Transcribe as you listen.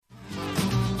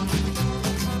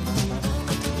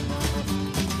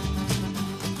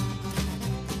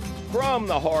From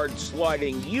the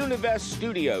hard-sliding Univest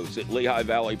Studios at Lehigh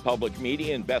Valley Public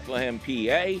Media in Bethlehem,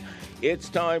 PA, it's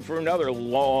time for another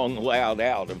long, loud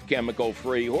out of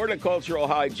chemical-free horticultural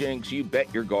hijinks. You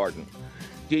bet your garden.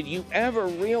 Did you ever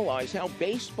realize how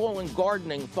baseball and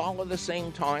gardening follow the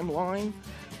same timeline,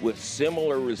 with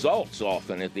similar results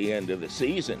often at the end of the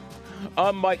season?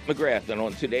 I'm Mike McGrath, and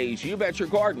on today's You Bet Your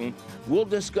Garden, we'll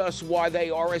discuss why they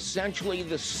are essentially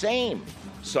the same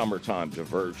summertime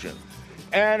diversion.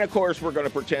 And, of course, we're going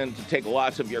to pretend to take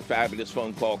lots of your fabulous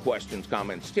phone call questions,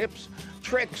 comments, tips,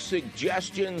 tricks,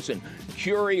 suggestions, and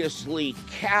curiously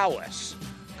callous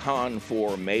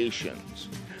conformations.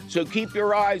 So keep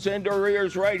your eyes and your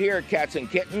ears right here, cats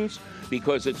and kittens,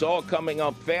 because it's all coming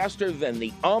up faster than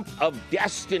the ump of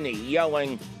destiny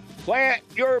yelling, "Plant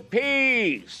your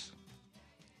peas!"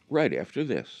 right after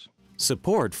this.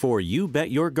 Support for You Bet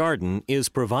Your Garden is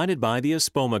provided by the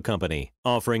Espoma Company,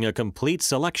 offering a complete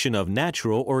selection of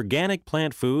natural organic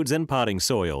plant foods and potting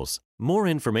soils. More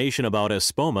information about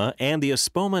Espoma and the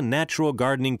Espoma Natural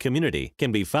Gardening Community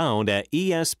can be found at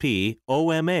espoma.com.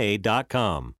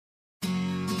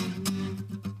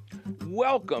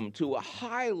 Welcome to a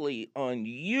highly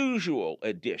unusual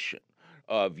edition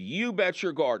of You Bet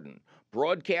Your Garden,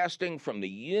 broadcasting from the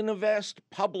Univest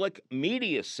Public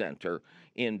Media Center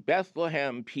in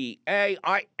Bethlehem, PA.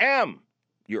 I am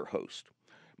your host,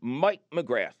 Mike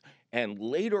McGrath, and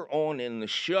later on in the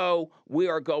show, we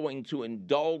are going to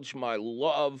indulge my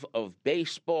love of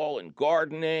baseball and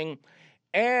gardening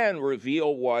and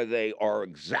reveal why they are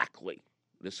exactly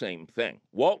the same thing.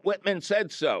 Walt Whitman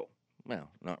said so. Well,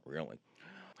 not really.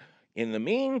 In the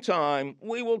meantime,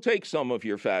 we will take some of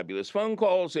your fabulous phone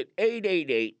calls at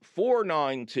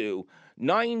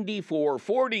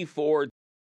 888-492-9444.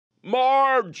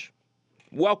 Marge,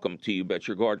 welcome to You Bet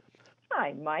Your Garden.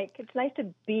 Hi, Mike. It's nice to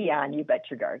be on You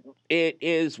Bet Your Garden. It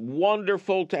is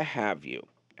wonderful to have you.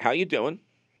 How you doing?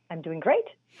 I'm doing great.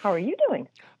 How are you doing?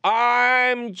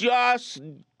 I'm just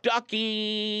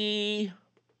Ducky.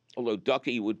 Although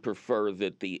Ducky would prefer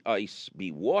that the ice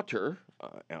be water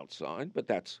outside, but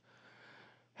that's...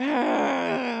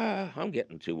 I'm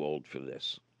getting too old for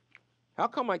this. How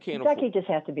come I can't Ducky just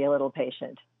has to be a little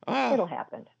patient. It'll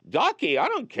happen. Ducky? I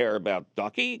don't care about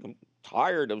Ducky. I'm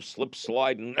tired of slip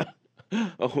sliding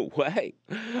away.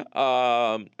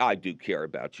 I do care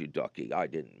about you, Ducky. I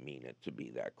didn't mean it to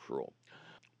be that cruel.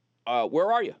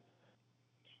 Where are you?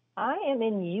 I am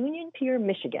in Union Pier,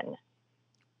 Michigan.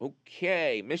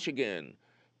 Okay, Michigan.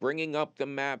 Bringing up the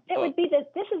map. It would be this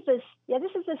is the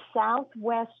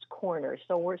southwest corner.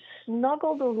 So we're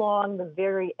snuggled along the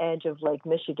very edge of Lake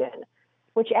Michigan,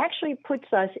 which actually puts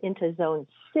us into zone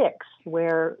 6,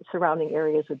 where surrounding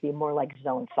areas would be more like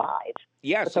zone 5.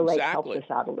 Yes, but the lake exactly. Helps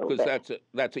us out a little bit. Because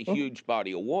that's a huge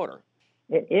body of water.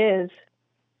 It is.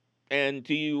 And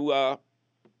do you, I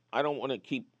don't want to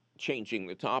keep changing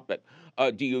the topic,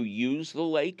 do you use the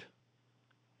lake?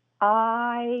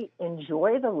 I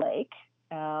enjoy the lake.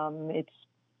 It's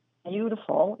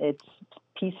beautiful. It's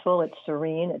peaceful. It's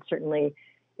serene. It certainly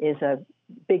is a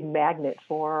big magnet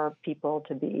for people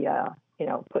to be,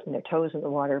 putting their toes in the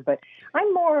water. But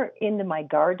I'm more into my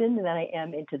garden than I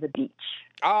am into the beach,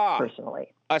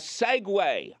 personally. A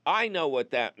segue. I know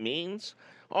what that means.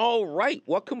 All right.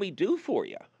 What can we do for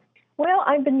you? Well,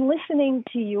 I've been listening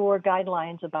to your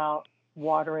guidelines about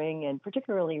watering and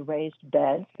particularly raised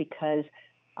beds because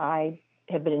I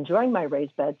have been enjoying my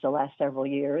raised beds the last several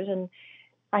years, and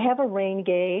I have a rain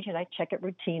gauge, and I check it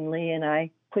routinely, and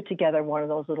I put together one of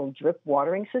those little drip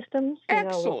watering systems,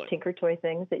 little tinker toy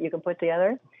things that you can put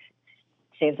together.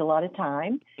 Saves a lot of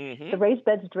time. Mm-hmm. The raised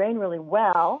beds drain really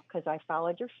well because I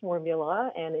followed your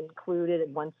formula and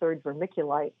included 1/3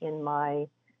 vermiculite in my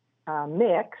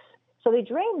mix, so they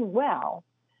drain well.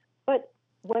 But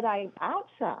when I'm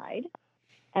outside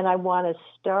and I want to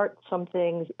start some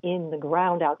things in the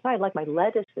ground outside, like my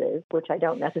lettuces, which I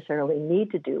don't necessarily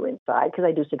need to do inside because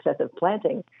I do successive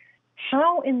planting,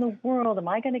 how in the world am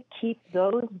I going to keep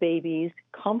those babies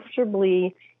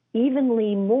comfortably,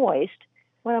 evenly moist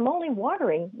when I'm only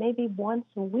watering maybe once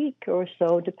a week or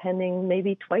so, depending,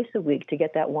 maybe twice a week to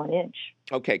get that 1 inch?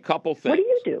 Okay, couple things. What do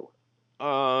you do?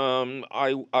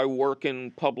 I work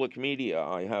in public media.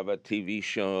 I have a TV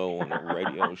show and a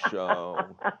radio show.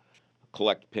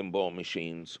 Collect pinball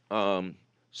machines.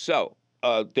 So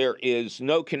there is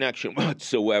no connection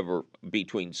whatsoever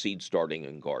between seed starting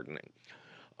and gardening.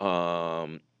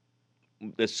 The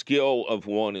skill of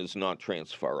one is not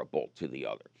transferable to the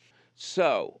other.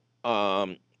 So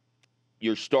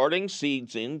you're starting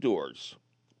seeds indoors,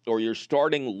 or you're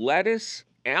starting lettuce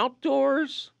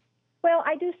outdoors? Well,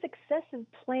 I do successive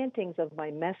plantings of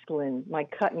my mesclun, my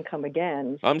cut and come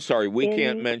agains, I'm sorry, we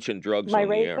can't in mention drugs my on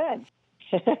the raised air.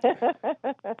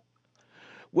 bed.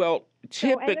 Well,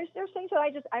 So, and there's things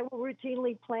that I will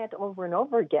routinely plant over and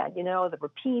over again. You know, the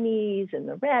rapinis and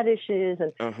the radishes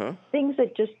and things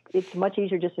that it's much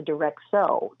easier just to direct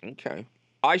sow. Okay.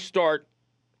 I start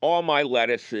all my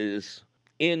lettuces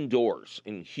indoors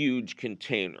in huge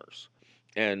containers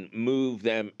and move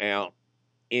them out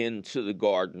into the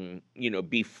garden,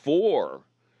 before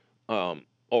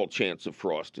all chance of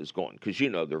frost is gone, because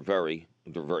they're very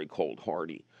cold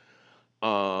hardy.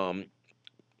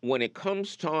 When it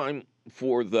comes time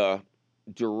for the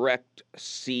direct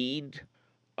seed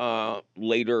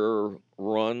later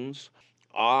runs,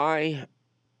 I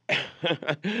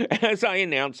as I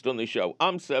announced on the show,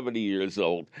 I'm 70 years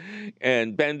old,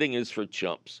 and bending is for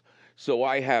chumps. So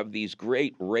I have these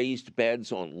great raised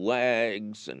beds on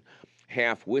legs and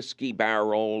half whiskey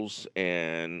barrels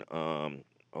and,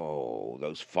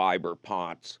 those fiber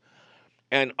pots.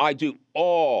 And I do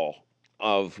all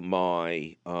of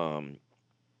my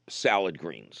salad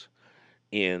greens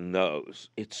in those.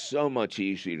 It's so much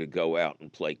easier to go out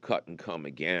and play cut and come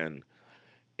again.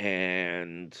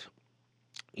 And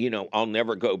I'll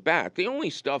never go back. The only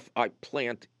stuff I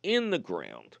plant in the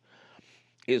ground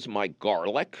is my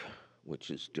garlic, which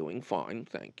is doing fine,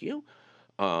 thank you.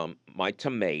 My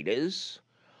tomatoes,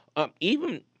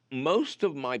 even most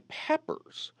of my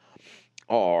peppers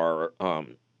are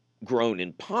grown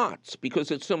in pots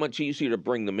because it's so much easier to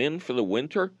bring them in for the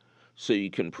winter so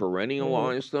you can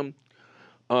perennialize them.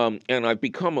 And I've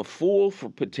become a fool for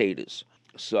potatoes.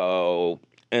 So,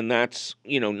 and that's,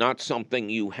 not something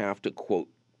you have to, quote,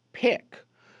 pick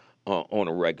on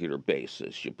a regular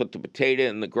basis. You put the potato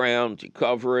in the ground, you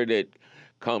cover it, it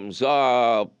comes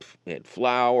up, it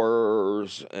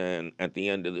flowers, and at the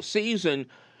end of the season,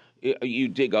 you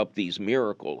dig up these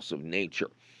miracles of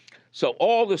nature. So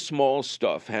all the small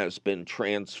stuff has been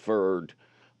transferred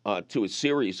to a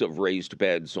series of raised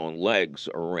beds on legs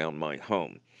around my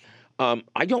home.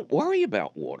 I don't worry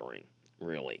about watering,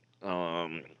 really.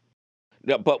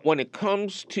 But when it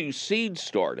comes to seed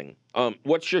starting,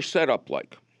 what's your setup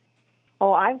like?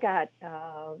 Oh, I've got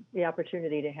the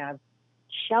opportunity to have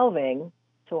shelving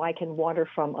so I can water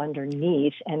from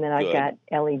underneath, and then I've got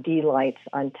LED lights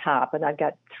on top, and I've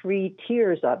got 3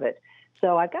 tiers of it.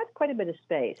 So I've got quite a bit of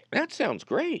space. That sounds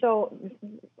great. So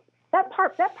that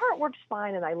part works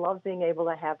fine, and I love being able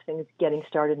to have things getting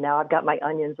started now. I've got my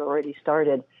onions already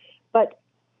started. But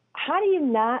how do you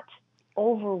not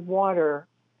overwater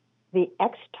the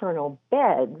external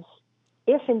beds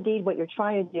if indeed what you're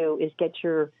trying to do is get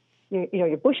your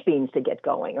bush beans to get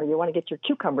going, or you want to get your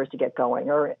cucumbers to get going,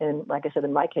 or, and like I said,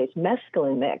 in my case,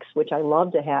 mesclun mix, which I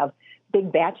love to have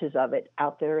big batches of it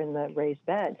out there in the raised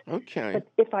beds. Okay. But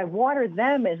if I water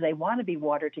them as they want to be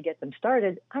watered to get them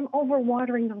started, I'm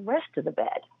overwatering the rest of the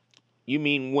bed. You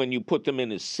mean when you put them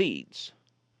in as seeds?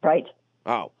 Right.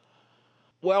 Oh.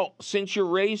 Well, since your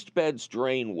raised beds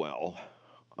drain well,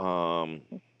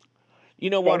 you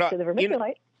know Thanks what? to the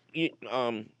vermiculite.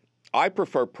 I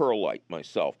prefer perlite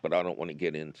myself, but I don't want to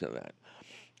get into that.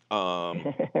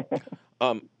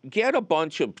 Get a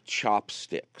bunch of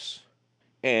chopsticks,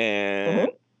 and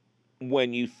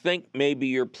when you think maybe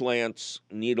your plants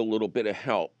need a little bit of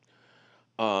help,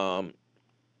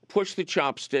 push the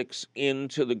chopsticks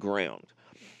into the ground.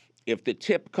 If the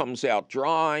tip comes out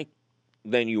dry,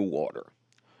 then you water.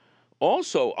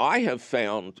 Also, I have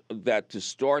found that to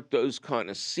start those kind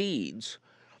of seeds,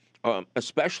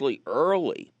 especially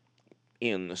early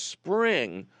in the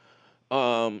spring,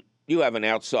 you have an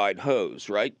outside hose,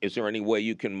 right? Is there any way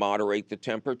you can moderate the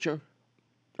temperature?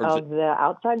 Of the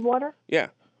outside water? Yeah.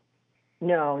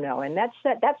 No, and that's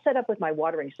set up with my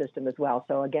watering system as well.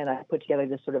 So again, I put together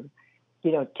this sort of,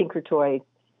 tinker toy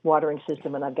watering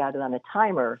system, and I've got it on a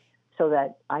timer so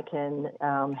that I can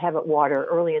have it water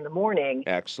early in the morning.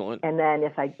 Excellent. And then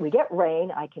if we get rain,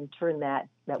 I can turn that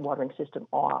watering system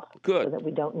off. Good. So that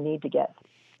we don't need to get.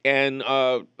 And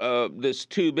this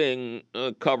tubing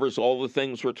covers all the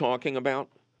things we're talking about?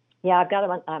 Yeah, I've got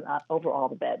them on over all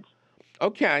the beds.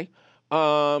 Okay.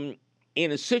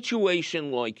 In a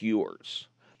situation like yours,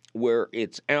 where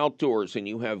it's outdoors and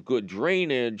you have good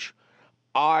drainage,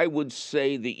 I would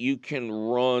say that you can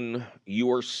run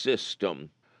your system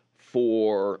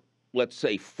for, let's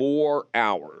say, 4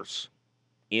 hours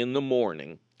in the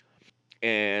morning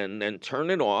and then turn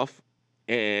it off,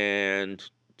 and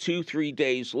 2-3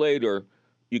 days later,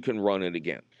 you can run it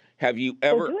again. Have you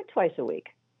ever... So do it twice a week.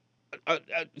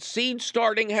 Seed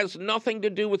starting has nothing to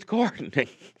do with gardening.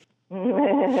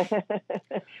 Well,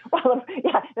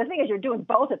 yeah, the thing is you're doing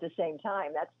both at the same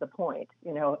time. That's the point,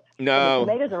 you know. No.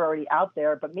 The tomatoes are already out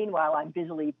there, but meanwhile, I'm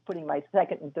busily putting my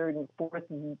second and third and fourth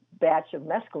batch of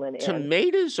mescaline in.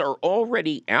 Tomatoes are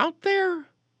already out there?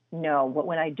 No, but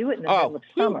when I do it in the middle of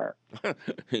summer.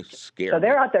 Scary. So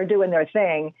they're out there doing their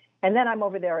thing, and then I'm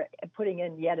over there putting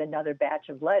in yet another batch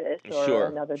of lettuce or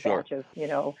another batch of, you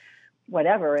know,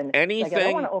 whatever. And anything, like,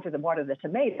 I don't want to overwater the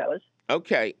tomatoes.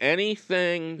 Okay,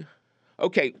 anything.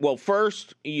 Okay, well,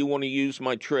 first, you want to use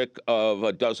my trick of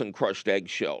a dozen crushed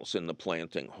eggshells in the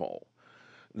planting hole.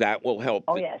 That will help.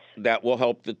 That will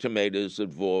help the tomatoes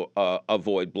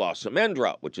avoid blossom end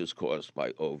rot, which is caused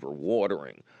by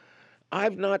overwatering.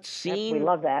 I've not seen. We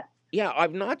love that. Yeah,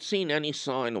 I've not seen any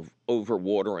sign of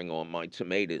overwatering on my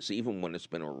tomatoes, even when it's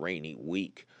been a rainy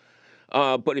week.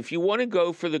 But if you want to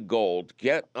go for the gold,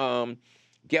 get one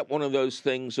of those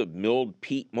things of milled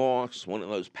peat moss, one of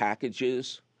those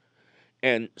packages,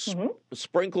 and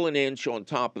sprinkle an inch on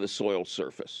top of the soil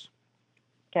surface.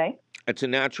 Okay. It's a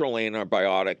natural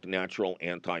antibiotic, natural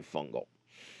antifungal.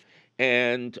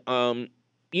 And,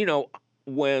 you know,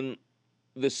 when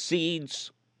the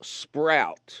seeds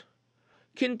sprout,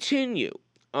 continue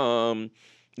the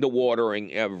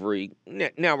watering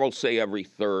now we'll say every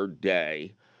third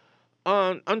day,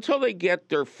 until they get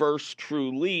their first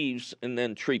true leaves, and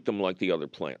then treat them like the other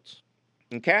plants.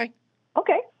 Okay?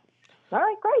 Okay. All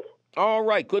right, great. All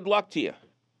right, good luck to you.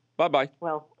 Bye-bye.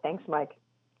 Well, thanks, Mike.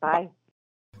 Bye.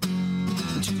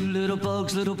 Two little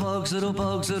bugs, little bugs, little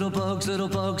bugs, little bugs, little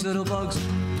bugs, little bugs.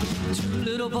 Two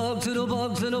little bugs, little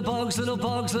bugs, little bugs, little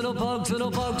bugs, little bugs,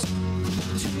 little bugs. Two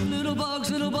little bugs,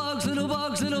 little bugs, little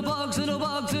bugs, little bugs, little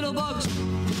bugs, little bugs. Two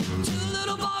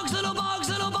little bugs, little bugs,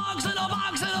 little bugs, little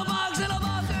bugs, little bugs, little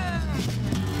bugs.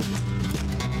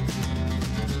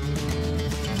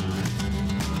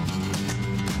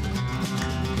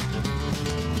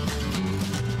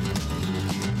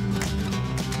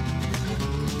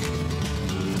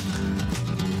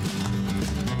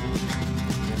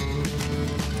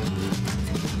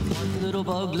 Little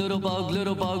bug, little bug,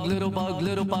 little bug, little bug,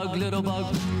 little bug, little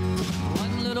bug.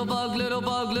 One little bug, little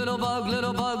bug, little bug,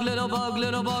 little bug, little bug,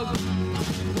 little bug.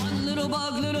 One little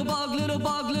bug, little bug, little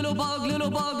bug, little bug,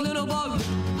 little bug, little bug.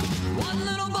 One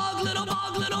little bug, little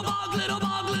bug, little bug, little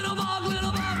bug, little bug,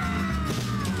 little bug.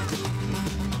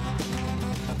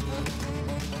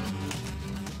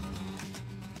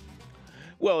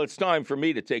 Well, it's time for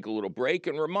me to take a little break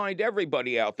and remind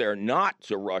everybody out there not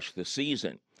to rush the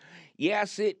season.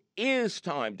 Yes, it is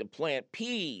time to plant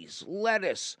peas,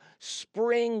 lettuce,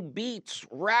 spring beets,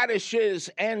 radishes,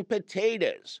 and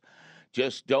potatoes.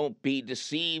 Just don't be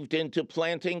deceived into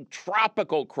planting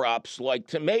tropical crops like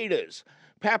tomatoes,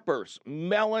 peppers,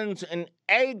 melons, and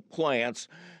eggplants,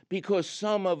 because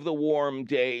some of the warm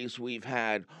days we've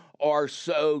had are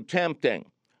so tempting.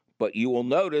 But you will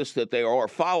notice that they are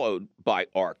followed by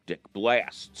Arctic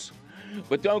blasts.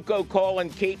 But don't go calling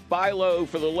Kate Bilo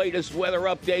for the latest weather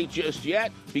update just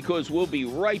yet, because we'll be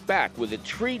right back with a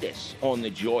treatise on the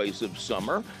joys of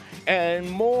summer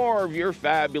and more of your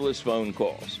fabulous phone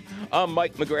calls. I'm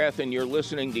Mike McGrath, and you're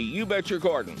listening to You Bet Your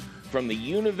Garden from the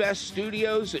Univest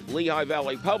Studios at Lehigh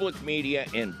Valley Public Media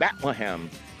in Bethlehem,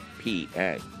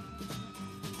 PA.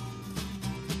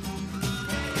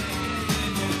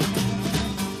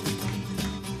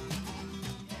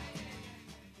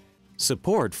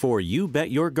 Support for You Bet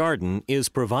Your Garden is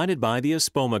provided by the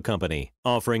Espoma Company,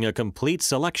 offering a complete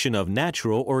selection of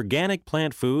natural organic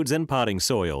plant foods and potting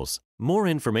soils. More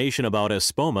information about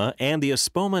Espoma and the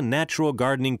Espoma Natural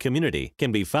Gardening Community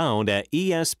can be found at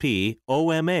espoma.com.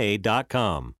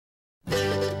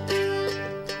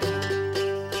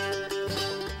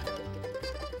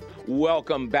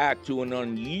 Welcome back to an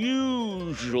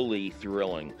unusually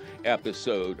thrilling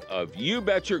episode of You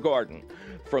Bet Your Garden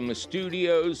from the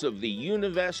studios of the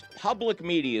Univest Public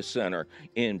Media Center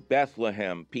in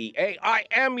Bethlehem, PA. I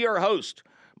am your host,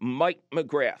 Mike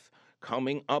McGrath.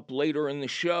 Coming up later in the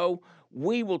show,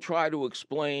 we will try to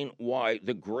explain why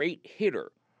the great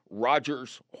hitter,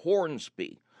 Rogers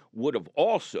Hornsby, would have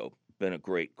also been a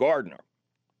great gardener.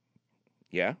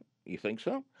 Yeah, you think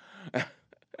so?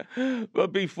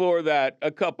 But before that, a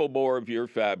couple more of your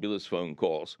fabulous phone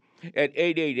calls at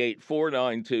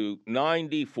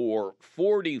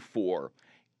 888-492-9444.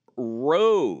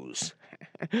 Rose,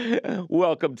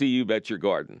 welcome to You Bet Your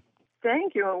Garden.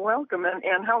 Thank you and welcome.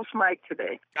 And how's Mike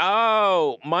today?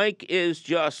 Oh, Mike is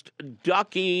just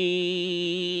Ducky.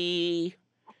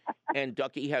 And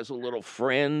Ducky has a little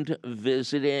friend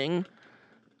visiting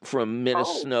from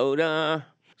Minnesota.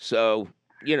 So,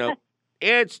 you know,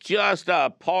 it's just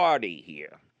a party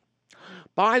here.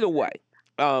 By the way,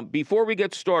 before we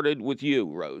get started with you,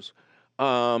 Rose,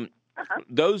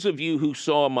 those of you who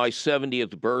saw my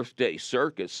 70th birthday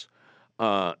circus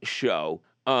show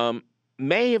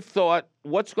may have thought,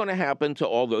 what's going to happen to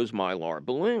all those Mylar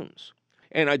balloons?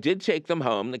 And I did take them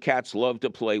home. The cats love to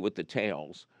play with the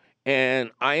tails.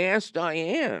 And I asked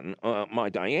Diane,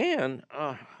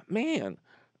 man,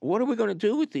 what are we going to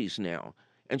do with these now?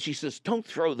 And she says, don't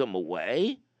throw them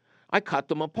away. I cut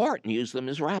them apart and use them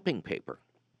as wrapping paper.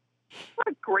 What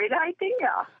a great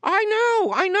idea.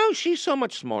 I know. She's so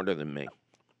much smarter than me.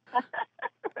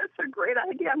 That's a great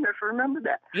idea. I'm going to remember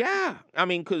that. Yeah. I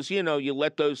mean, because, you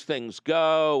let those things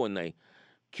go and they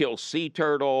kill sea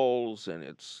turtles and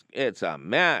it's a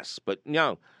mess. But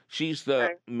no, she's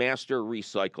the master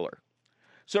recycler.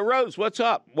 So, Rose, what's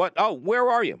up? Where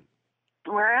are you?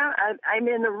 Well, I'm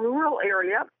in a rural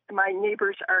area. My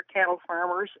neighbors are cattle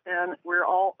farmers, and we're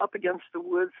all up against the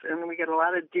woods, and we get a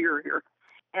lot of deer here.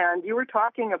 And you were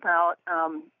talking about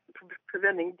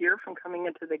preventing deer from coming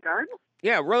into the garden?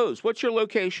 Yeah, Rose, what's your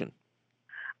location?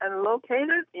 I'm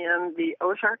located in the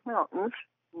Ozark Mountains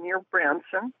near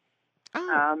Branson,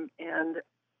 and in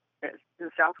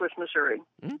southwest Missouri.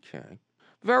 Okay.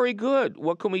 Very good.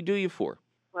 What can we do you for?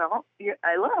 Well,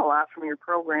 I learned a lot from your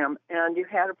program, and you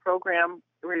had a program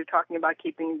where you're talking about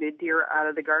keeping the deer out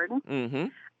of the garden. Mm-hmm.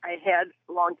 I had,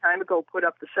 a long time ago, put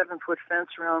up the 7-foot fence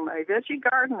around my veggie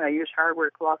garden. I used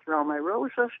hardware cloth around my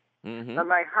roses. Mm-hmm. But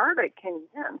my heartache came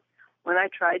in when I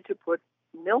tried to put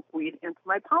milkweed into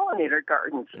my pollinator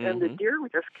gardens, and the deer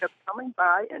just kept coming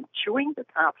by and chewing the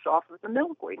tops off of the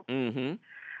milkweed. Mm-hmm.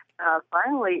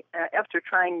 Finally, after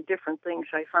trying different things,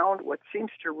 I found what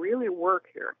seems to really work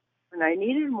here. When I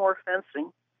needed more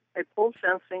fencing, I pulled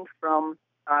fencing from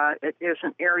it is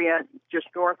an area just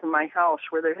north of my house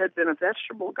where there had been a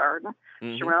vegetable garden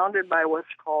surrounded by what's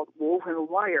called woven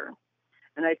wire.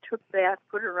 And I took that,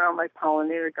 put it around my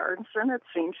pollinator gardens, and it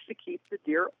seems to keep the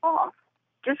deer off.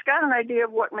 Just got an idea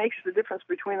of what makes the difference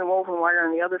between the woven wire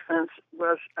and the other fence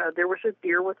was there was a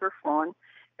deer with her fawn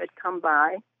had come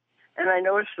by, and I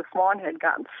noticed the fawn had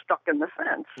gotten stuck in the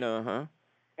fence. Uh-huh.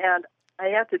 And I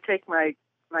had to take my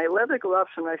leather gloves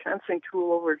and my fencing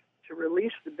tool over to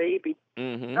release the baby.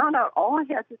 Mm-hmm. Found out all I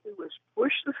had to do was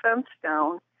push the fence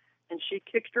down, and she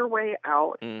kicked her way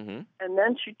out. Mm-hmm. And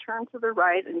then she turned to the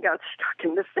right and got stuck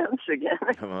in the fence again.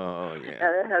 Oh, yeah.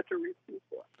 And I had to repeat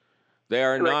that.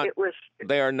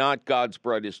 They are not God's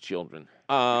brightest children.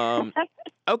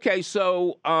 Okay,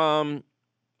 so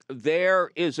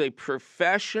there is a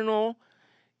professional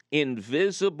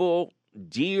invisible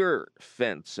deer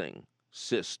fencing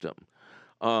system.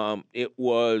 It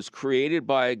was created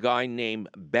by a guy named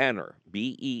Benner,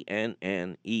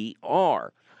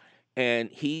 Benner, and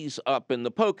he's up in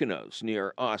the Poconos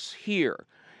near us here.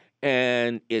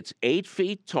 And it's 8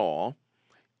 feet tall,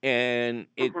 and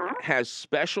it has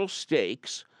special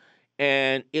stakes,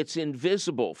 and it's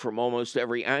invisible from almost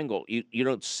every angle. You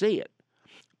don't see it,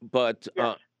 but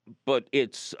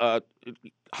it's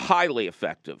highly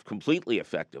effective, completely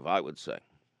effective, I would say.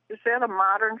 Is that a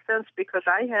modern fence? Because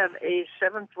I have a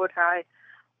 7-foot-high,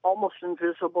 almost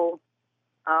invisible,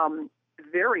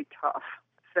 very tough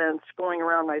fence going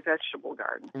around my vegetable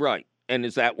garden. Right. And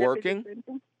is that working?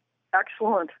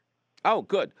 Excellent. Oh,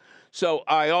 good. So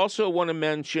I also want to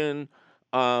mention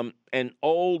an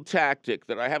old tactic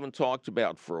that I haven't talked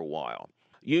about for a while.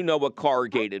 You know what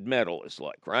corrugated metal is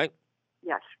like, right?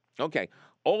 Yes. Okay.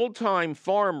 Old-time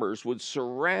farmers would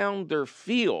surround their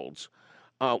fields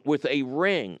with a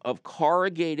ring of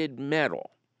corrugated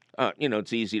metal.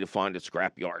 It's easy to find at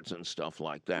scrap yards and stuff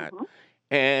like that. Mm-hmm.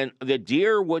 And the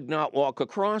deer would not walk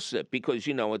across it because,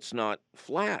 it's not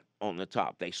flat on the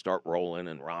top. They start rolling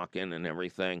and rocking and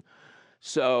everything.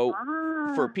 So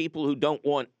for people who don't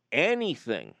want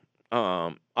anything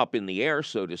up in the air,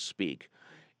 so to speak,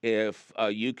 if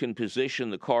you can position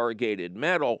the corrugated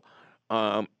metal,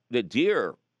 the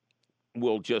deer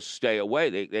will just stay away.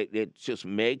 It just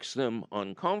makes them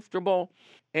uncomfortable.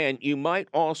 And you might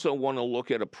also want to look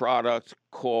at a product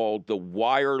called the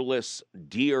wireless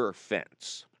deer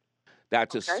fence.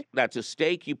 That's a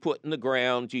stake you put in the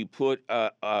ground. You put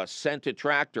a scent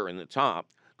attractor in the top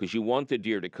because you want the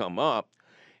deer to come up.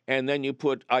 And then you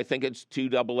put, I think it's 2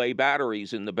 AA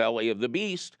batteries in the belly of the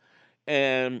beast.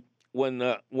 And when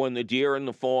the deer and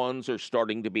the fawns are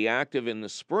starting to be active in the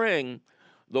spring,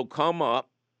 they'll come up.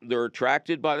 They're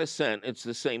attracted by the scent. It's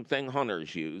the same thing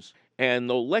hunters use. And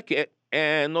they'll lick it,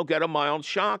 and they'll get a mild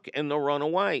shock, and they'll run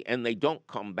away, and they don't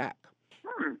come back.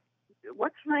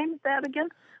 What's the name of that again?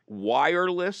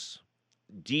 Wireless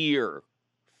deer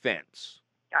fence.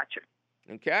 Gotcha.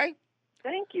 Okay?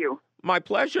 Thank you. My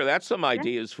pleasure. That's some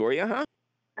ideas for you, huh?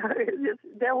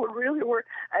 That would really work.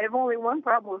 I have only one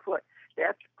problem with what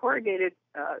that corrugated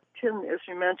tin, as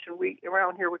you mentioned. We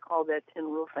around here we call that tin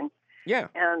roofing. Yeah.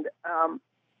 And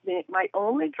my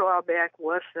only drawback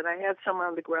was that I had some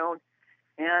on the ground,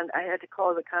 and I had to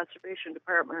call the conservation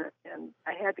department, and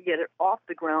I had to get it off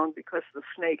the ground because the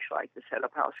snakes like to set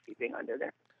up housekeeping under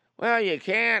there. Well, you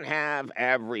can't have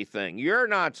everything. You're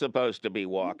not supposed to be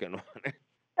walking on it.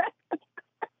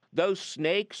 Those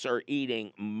snakes are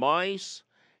eating mice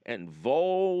and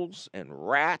voles and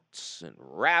rats and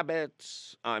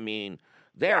rabbits. I mean,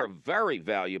 they're a very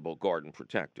valuable garden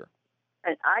protector.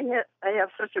 And I have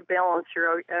such a balance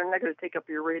here. I'm not going to take up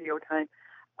your radio time.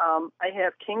 I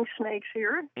have king snakes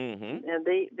here, and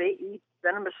they eat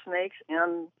venomous snakes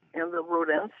and the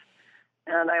rodents.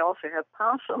 And I also have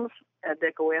possums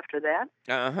that go after that.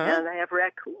 And I have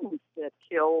raccoons that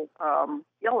kill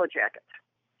yellow jackets.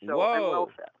 So I'm well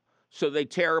fed. So they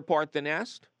tear apart the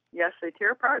nest? Yes, they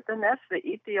tear apart the nest. They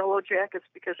eat the yellow jackets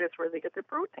because that's where they get their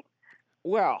protein.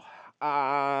 Well,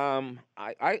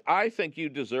 I think you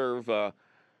deserve a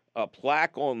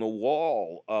plaque on the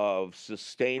wall of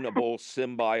sustainable,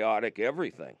 symbiotic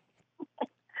everything.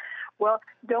 Well,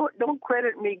 don't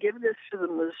credit me. Give this to the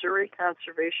Missouri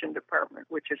Conservation Department,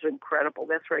 which is incredible.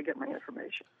 That's where I get my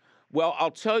information. Well,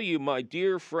 I'll tell you, my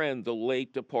dear friend, the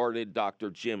late departed Dr.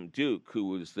 Jim Duke, who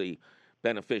was the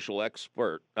beneficial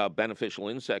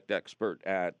insect expert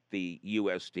at the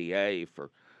USDA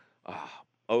for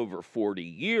over 40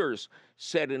 years,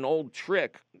 said an old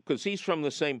trick, because he's from the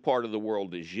same part of the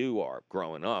world as you are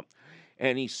growing up,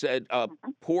 and he said,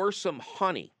 pour some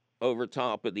honey over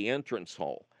top of the entrance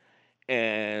hole,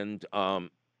 and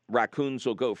raccoons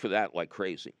will go for that like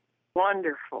crazy.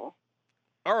 Wonderful.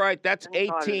 All right, that's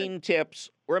 18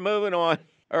 tips. We're moving on.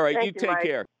 All right, you take Mike.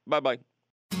 care. Bye-bye.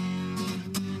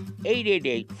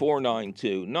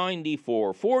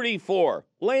 888-492-9444.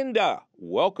 Linda,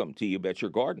 welcome to You Bet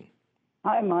Your Garden.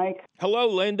 Hi, Mike. Hello,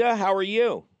 Linda. How are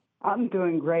you? I'm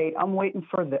doing great. I'm waiting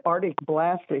for the Arctic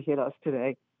blast to hit us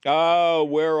today. Oh,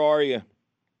 where are you?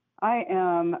 I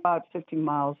am about 50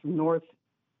 miles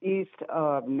northeast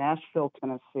of Nashville,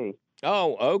 Tennessee.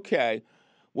 Oh, okay.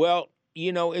 Well,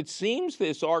 you know, it seems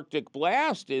this Arctic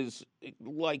blast is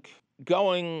like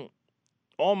going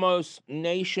almost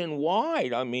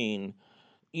nationwide. I mean,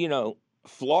 you know,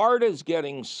 Florida's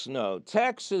getting snow.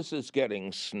 Texas is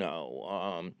getting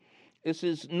snow. This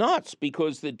is nuts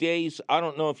because the days, I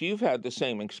don't know if you've had the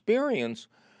same experience,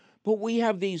 but we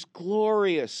have these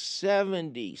glorious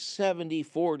 70,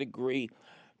 74-degree,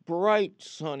 bright,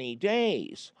 sunny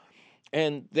days.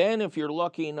 And then if you're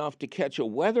lucky enough to catch a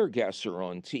weather guesser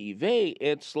on TV,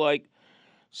 it's like,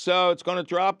 so it's going to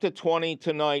drop to 20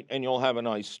 tonight and you'll have an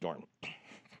ice storm.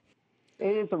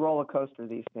 It is a roller coaster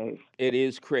these days. It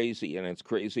is crazy, and it's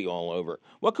crazy all over.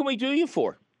 What can we do you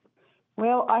for?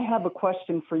 Well, I have a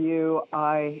question for you.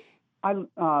 My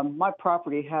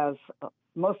property has,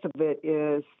 most of it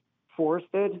is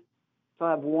forested. So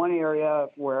I have one area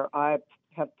where I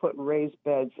have put raised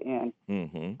beds in.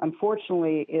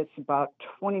 Unfortunately, it's about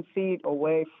 20 feet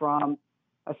away from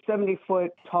a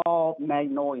 70-foot tall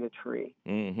magnolia tree.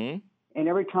 And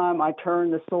every time I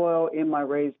turn the soil in my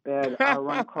raised bed, I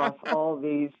run across all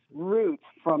these roots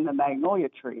from the magnolia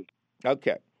tree.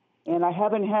 Okay. And I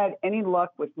haven't had any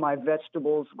luck with my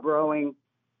vegetables growing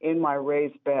in my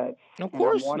raised beds. Of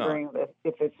course not. I'm wondering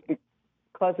if it's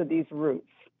because of these roots.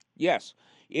 Yes,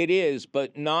 it is,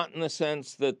 but not in the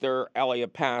sense that they're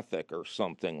allelopathic or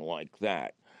something like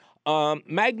that.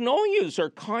 Magnolias are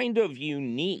kind of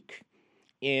unique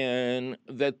in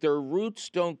that their roots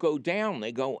don't go down,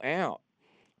 they go out.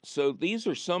 So these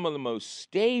are some of the most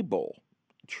stable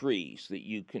trees that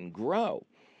you can grow.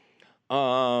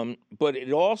 But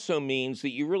it also means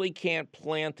that you really can't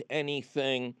plant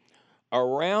anything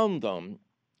around them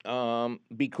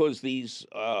because these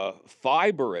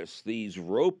fibrous, these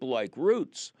rope-like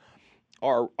roots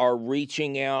are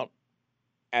reaching out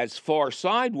as far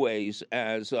sideways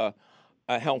as a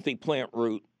healthy plant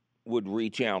root would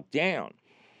reach out down.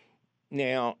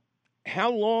 Now,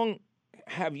 how long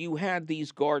have you had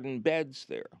these garden beds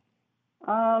there?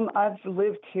 I've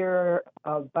lived here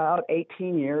about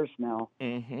 18 years now.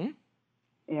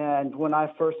 And when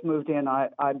I first moved in, I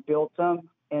built them,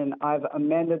 and I've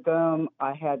amended them.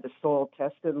 I had the soil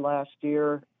tested last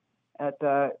year at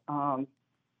the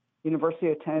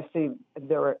University of Tennessee,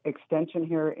 their extension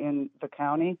here in the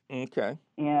county. Okay.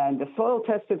 And the soil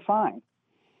tested fine.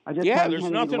 There's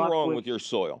nothing wrong with your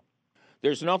soil.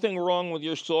 There's nothing wrong with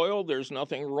your soil. There's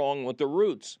nothing wrong with the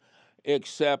roots,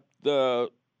 except the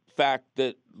fact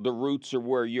that the roots are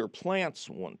where your plants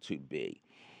want to be.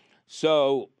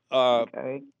 So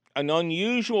an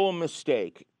unusual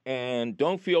mistake and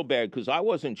don't feel bad because I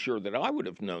wasn't sure that I would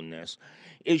have known this,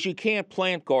 is you can't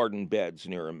plant garden beds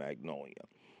near a magnolia.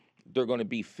 They're going to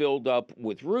be filled up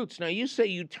with roots. Now, you say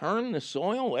you turn the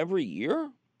soil every year?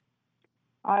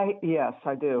 Yes,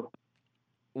 I do.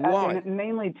 Why? And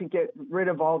mainly to get rid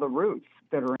of all the roots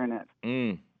that are in it.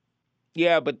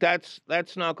 Yeah, but that's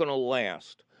not going to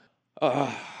last.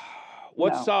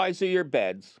 What No. size are your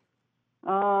beds?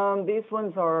 These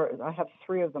ones I have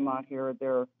 3 of them out here.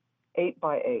 They're 8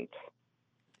 by 8.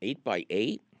 8 by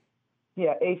 8?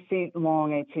 Yeah, 8 feet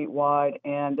long, 8 feet wide,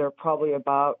 and they're probably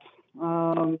about,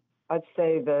 I'd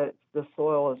say that the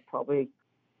soil is probably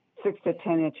 6 to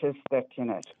 10 inches thick in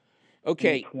it.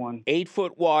 Okay, each one. 8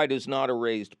 foot wide is not a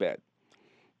raised bed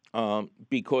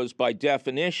because by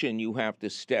definition you have to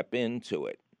step into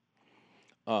it.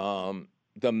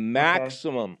 The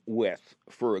maximum width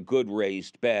for a good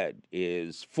raised bed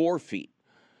is 4 feet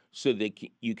so that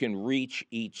you can reach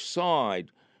each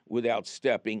side without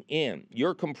stepping in.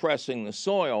 You're compressing the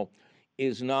soil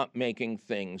is not making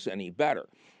things any better.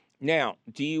 Now,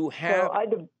 do you have...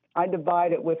 So I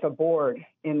divide it with a board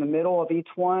in the middle of each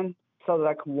one so that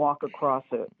I can walk across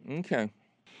it. Okay.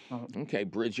 Okay,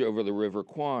 bridge over the River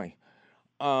Kwai.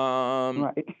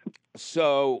 Right.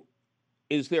 So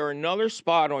is there another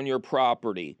spot on your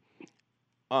property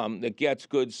that gets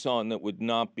good sun that would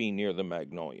not be near the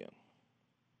magnolia?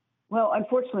 Well,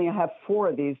 unfortunately, I have 4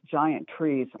 of these giant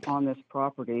trees on this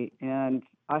property, and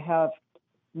I have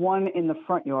one in the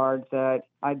front yard that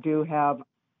I do have.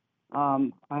 I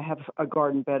have a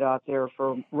garden bed out there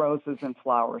for roses and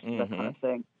flowers, that kind of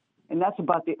thing. And that's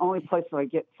about the only place that I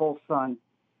get full sun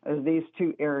is these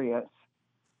 2 areas.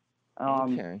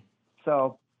 Okay.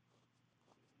 So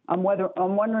I'm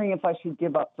wondering if I should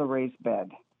give up the raised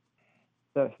bed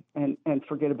and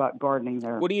forget about gardening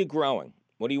there. What are you growing?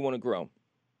 What do you want to grow?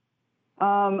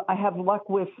 I have luck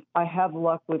with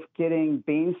getting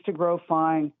beans to grow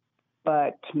fine,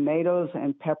 but tomatoes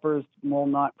and peppers will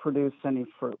not produce any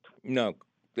fruit. No,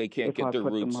 they can't get their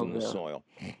roots in the there. soil.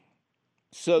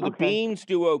 So the beans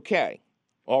do okay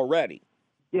already.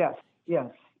 Yes,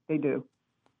 they do.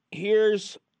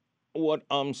 Here's what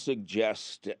I'm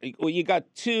suggesting. Well, you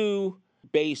got 2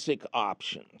 basic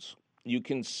options. You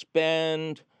can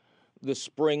spend the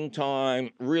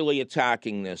springtime really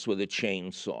attacking this with a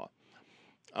chainsaw.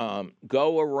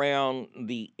 Go around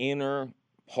the inner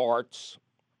parts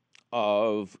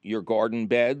of your garden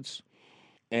beds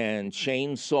and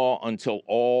chainsaw until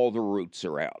all the roots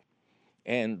are out.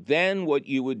 And then what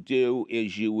you would do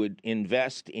is you would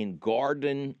invest in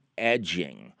garden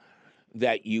edging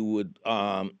that you would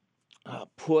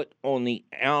put on the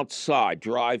outside,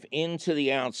 drive into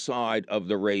the outside of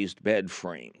the raised bed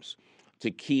frames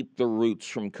to keep the roots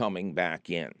from coming back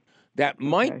in.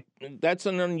 That's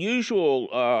an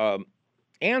unusual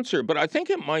answer, but I think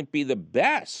it might be the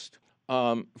best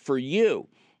for you.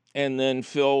 And then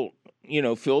fill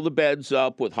the beds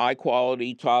up with high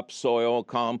quality topsoil,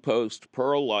 compost,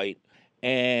 perlite,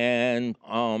 and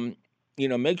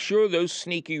make sure those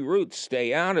sneaky roots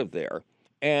stay out of there.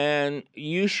 And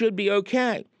you should be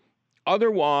okay.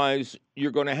 Otherwise,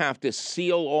 you're going to have to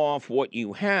seal off what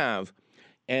you have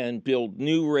and build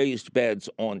new raised beds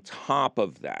on top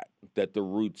of that the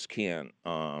roots can't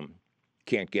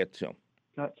get to.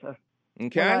 Gotcha.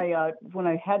 Okay. When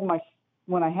I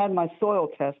had my soil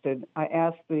tested, I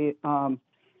asked the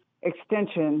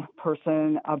extension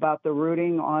person about the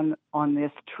rooting on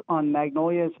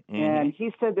magnolias, and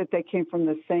he said that they came from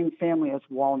the same family as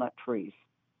walnut trees.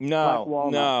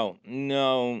 No.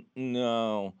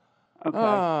 Okay.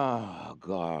 Oh,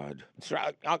 God.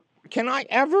 Can I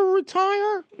ever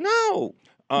retire? No.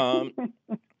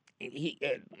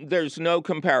 There's no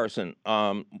comparison.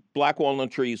 Black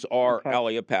walnut trees are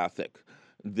allelopathic.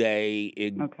 They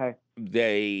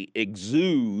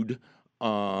exude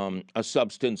a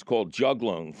substance called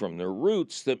juglone from their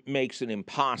roots that makes it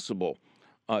impossible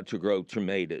to grow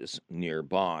tomatoes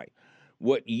nearby.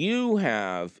 What you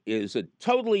have is a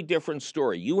totally different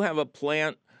story. You have a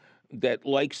plant that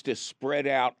likes to spread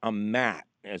out a mat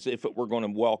as if it were going to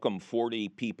welcome 40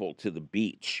 people to the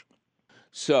beach.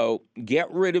 So get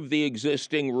rid of the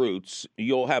existing roots.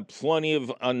 You'll have plenty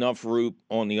of enough root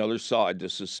on the other side to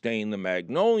sustain the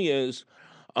magnolias,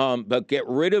 but get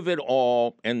rid of it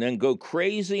all and then go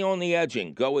crazy on the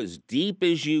edging. Go as deep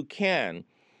as you can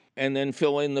and then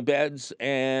fill in the beds,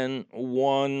 and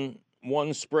one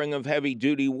spring of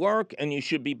heavy-duty work, and you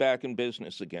should be back in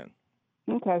business again.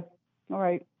 Okay. All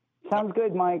right. Sounds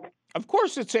good, Mike. Of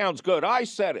course it sounds good. I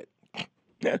said it.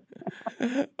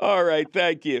 All right,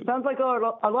 thank you. Sounds like a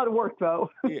lot of work, though.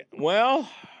 Yeah, well,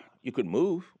 you could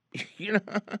move.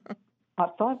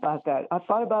 I've thought about that. I've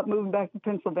thought about moving back to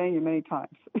Pennsylvania many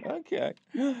times. Okay.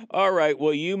 All right.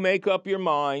 Well, you make up your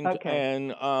mind, Okay. and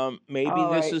maybe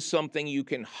All this right. is something you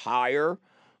can hire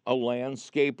a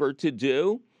landscaper to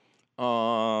do,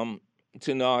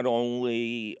 to not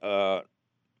only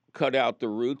cut out the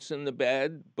roots in the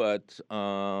bed, but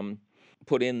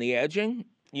put in the edging.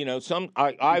 You know,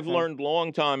 I've Okay. learned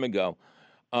long time ago.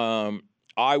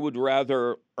 I would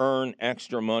rather earn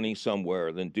extra money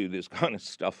somewhere than do this kind of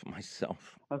stuff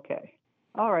myself. Okay.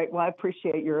 All right. Well, I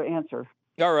appreciate your answer.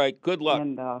 All right. Good luck.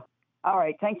 And all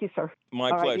right. Thank you, sir. My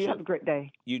All right. pleasure. You have a great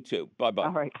day. You too. Bye-bye.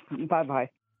 All right. Bye-bye.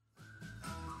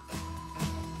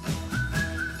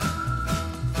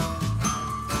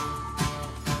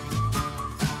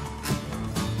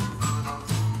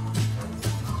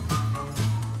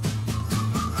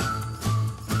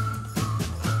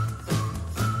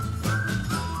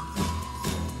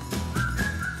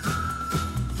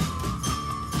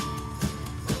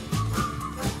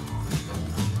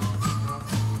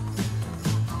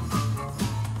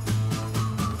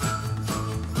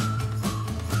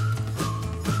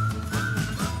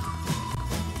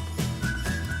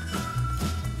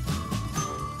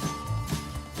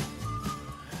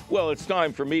 Well, it's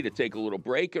time for me to take a little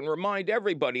break and remind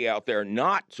everybody out there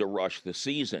not to rush the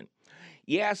season.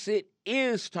 Yes, it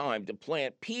is time to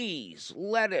plant peas,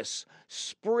 lettuce,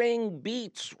 spring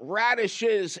beets,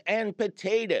 radishes, and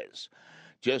potatoes.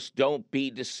 Just don't be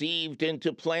deceived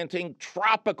into planting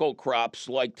tropical crops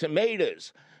like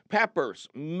tomatoes, peppers,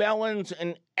 melons,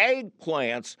 and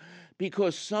eggplants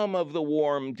because some of the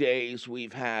warm days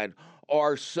we've had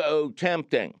are so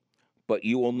tempting. But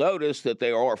you will notice that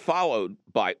they are followed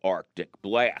by Arctic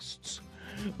blasts.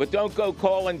 But don't go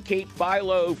calling Kate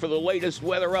Philo for the latest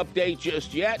weather update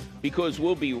just yet, because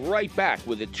we'll be right back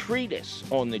with a treatise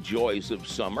on the joys of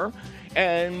summer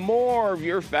and more of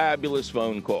your fabulous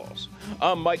phone calls.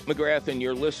 I'm Mike McGrath, and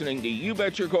you're listening to You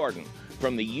Bet Your Garden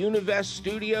from the Univest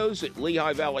Studios at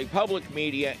Lehigh Valley Public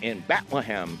Media in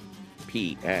Bethlehem,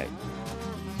 PA.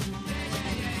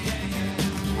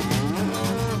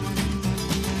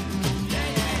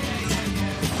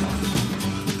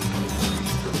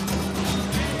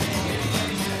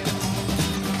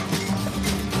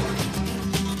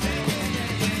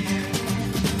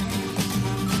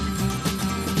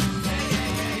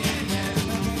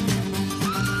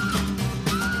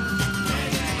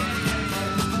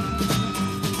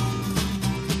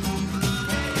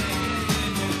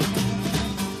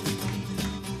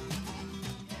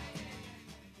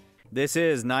 This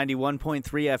is 91.3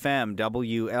 FM,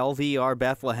 WLVR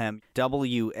Bethlehem,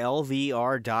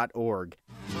 WLVR.org.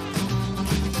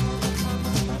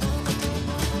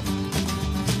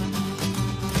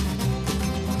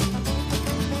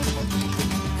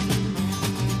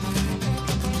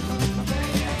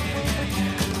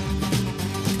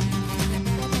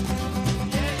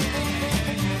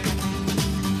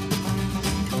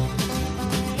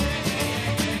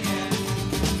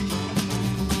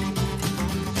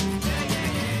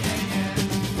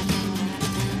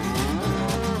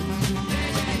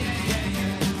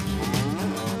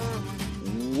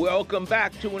 Welcome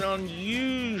back to an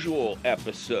unusual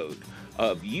episode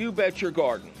of You Bet Your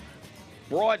Garden,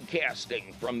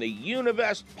 broadcasting from the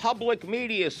Univest Public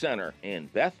Media Center in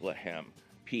Bethlehem,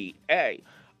 PA.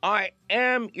 I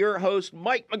am your host,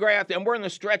 Mike McGrath, and we're in the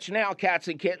stretch now, cats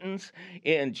and kittens.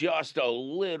 In just a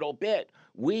little bit,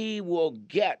 we will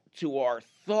get to our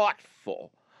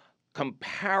thoughtful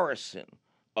comparison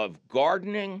of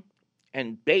gardening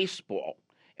and baseball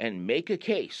and make a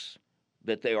case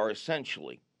that they are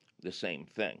essentially the same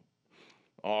thing.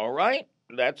 All right?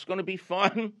 That's going to be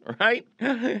fun, right?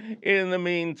 In the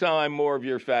meantime, more of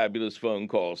your fabulous phone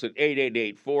calls at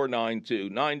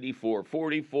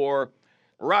 888-492-9444.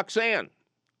 Roxanne,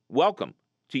 welcome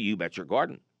to You Bet Your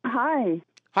Garden. Hi.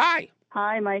 Hi.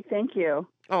 Hi, Mike. Thank you.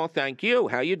 Oh, thank you.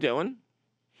 How you doing?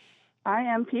 I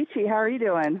am peachy. How are you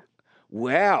doing?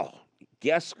 Well,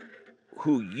 guess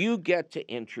who you get to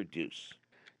introduce.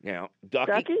 Now,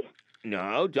 Ducky?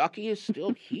 No, Ducky is still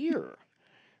here.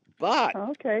 But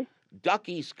Okay.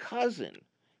 Ducky's cousin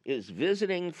is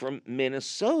visiting from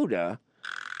Minnesota.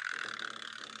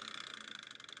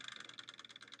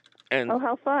 And Oh,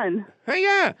 how fun. hey,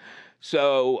 yeah.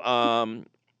 So,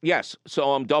 yes,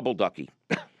 so I'm double Ducky.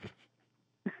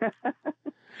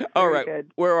 All right.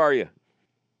 Good. Where are you?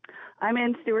 I'm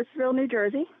in Stewartsville, New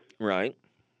Jersey. Right.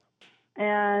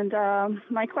 And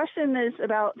my question is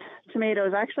about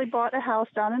tomatoes. I actually bought a house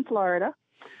down in Florida.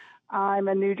 I'm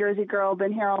a New Jersey girl,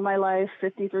 been here all my life,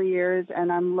 53 years,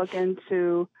 and I'm looking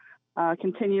to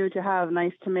continue to have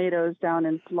nice tomatoes down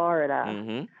in Florida.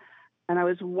 Mm-hmm. And I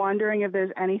was wondering if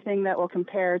there's anything that will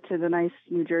compare to the nice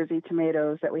New Jersey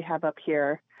tomatoes that we have up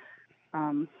here.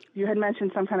 You had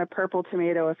mentioned some kind of purple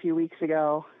tomato a few weeks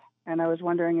ago, and I was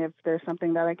wondering if there's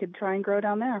something that I could try and grow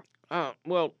down there.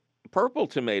 Well, purple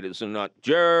tomatoes are not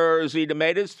Jersey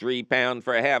tomatoes, £3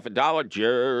 for $half,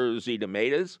 Jersey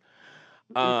tomatoes.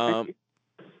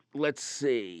 Let's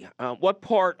see. What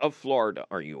part of Florida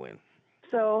are you in?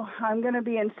 So I'm going to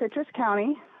be in Citrus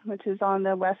County, which is on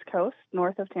the west coast,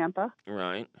 north of Tampa.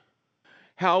 Right.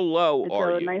 How low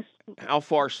are you? Nice, how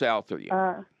far south are you?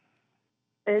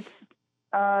 It's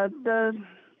the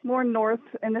more north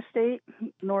in the state,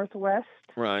 northwest.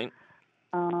 Right.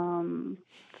 Kind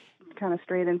of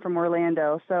straight in from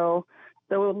Orlando. So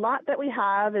the lot that we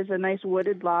have is a nice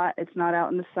wooded lot. It's not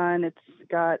out in the sun. It's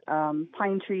got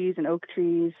pine trees and oak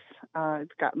trees.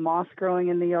 It's got moss growing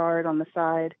in the yard on the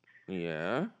side.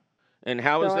 Yeah. And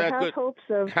how is that good?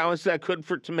 How is that good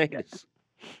for tomatoes?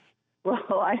 Well,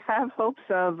 I have hopes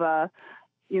of,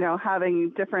 having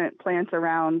different plants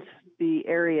around the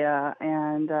area,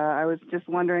 and I was just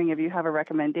wondering if you have a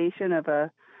recommendation of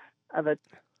a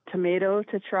tomato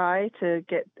to try to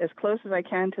get as close as I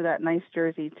can to that nice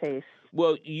Jersey taste.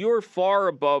 Well, you're far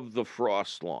above the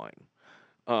frost line.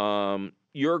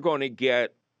 You're going to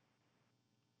get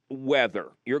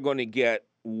weather. You're going to get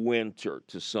winter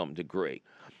to some degree.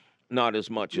 Not as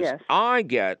much as I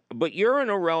get, but you're in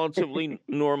a relatively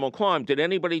normal climate. Did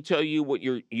anybody tell you what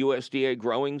your USDA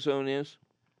growing zone is?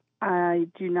 I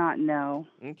do not know.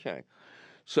 Okay.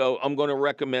 So I'm going to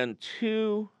recommend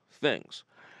two things.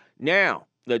 Now,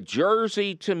 the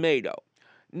Jersey tomato.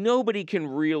 Nobody can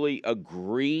really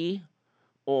agree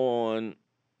on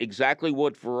exactly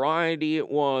what variety it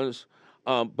was,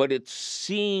 but it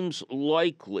seems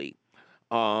likely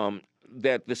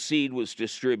that the seed was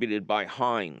distributed by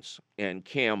Heinz and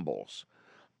Campbell's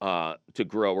to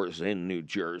growers in New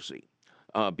Jersey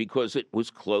because it was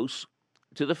close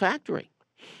to the factory.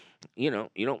 You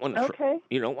don't want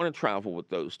to travel with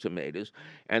those tomatoes,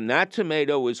 and that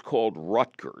tomato is called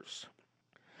Rutgers,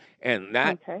 and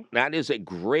that is a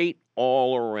great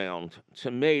all-around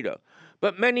tomato.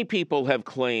 But many people have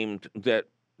claimed that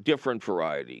different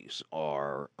varieties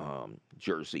are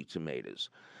Jersey tomatoes.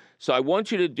 So I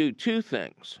want you to do two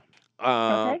things.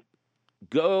 Go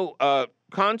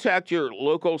contact your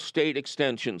local state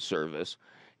extension service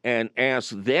and ask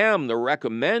them the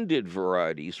recommended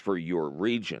varieties for your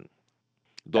region.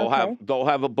 They'll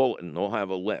have a bulletin. They'll have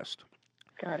a list.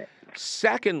 Got it.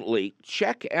 Secondly,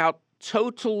 check out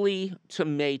Totally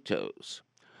Tomatoes.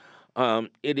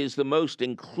 It is the most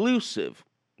inclusive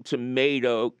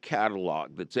tomato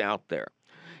catalog that's out there.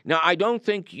 Now, I don't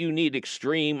think you need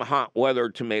extreme hot weather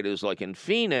tomatoes like in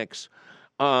Phoenix,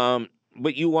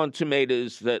 but you want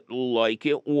tomatoes that like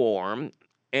it warm.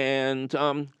 And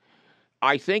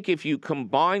I think if you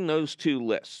combine those two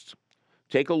lists,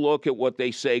 take a look at what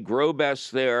they say grow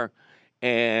best there,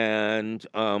 and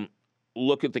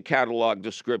look at the catalog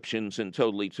descriptions in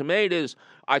Totally Tomatoes,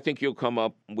 I think you'll come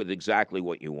up with exactly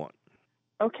what you want.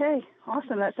 Okay,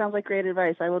 awesome. That sounds like great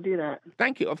advice. I will do that.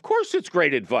 Thank you. Of course it's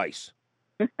great advice.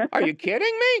 Are you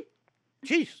kidding me?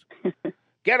 Jeez.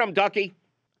 Get him, Ducky.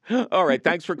 All right,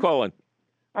 thanks for calling.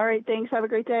 All right, thanks. Have a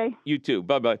great day. You too.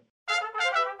 Bye-bye.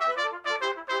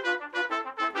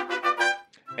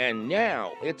 And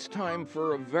now it's time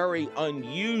for a very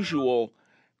unusual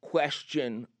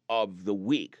question of the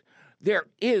week. There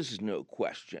is no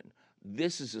question.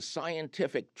 This is a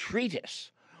scientific treatise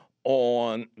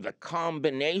on the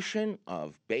combination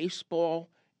of baseball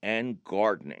and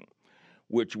gardening,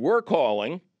 which we're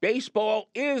calling Baseball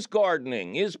is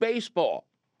Gardening is Baseball.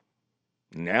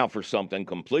 Now for something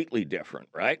completely different,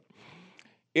 right?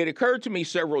 It occurred to me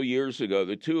several years ago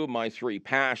that two of my three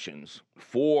passions,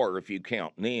 four if you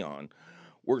count neon,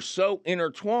 were so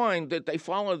intertwined that they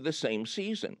followed the same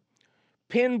season.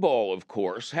 Pinball, of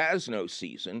course, has no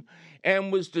season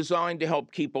and was designed to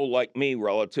help people like me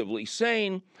relatively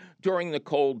sane during the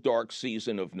cold, dark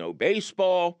season of no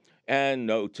baseball and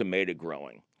no tomato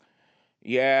growing.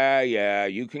 Yeah,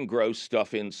 you can grow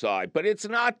stuff inside, but it's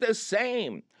not the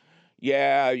same.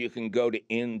 Yeah, you can go to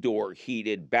indoor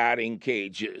heated batting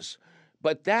cages,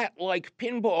 but that, like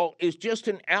pinball, is just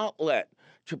an outlet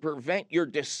to prevent your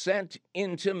descent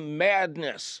into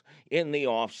madness in the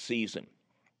off-season.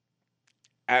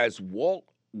 As Walt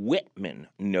Whitman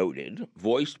noted,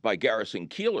 voiced by Garrison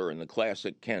Keillor in the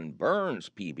classic Ken Burns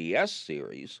PBS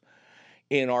series,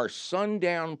 in our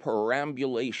sundown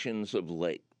perambulations of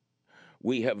late,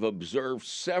 we have observed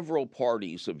several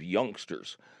parties of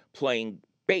youngsters playing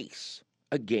base,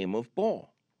 a game of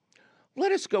ball.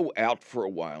 Let us go out for a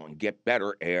while and get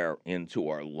better air into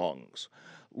our lungs.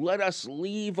 Let us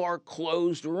leave our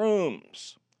closed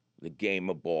rooms. The game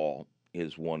of ball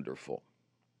is wonderful.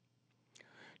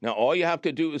 Now, all you have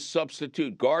to do is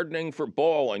substitute gardening for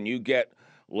ball, and you get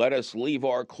let us leave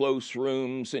our close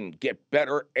rooms and get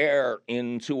better air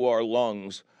into our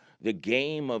lungs. The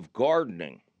game of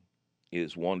gardening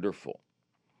is wonderful.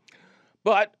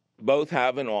 But both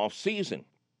have an off season.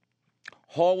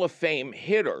 Hall of Fame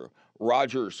hitter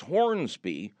Rogers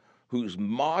Hornsby, whose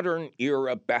modern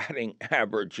era batting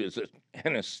average is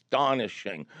an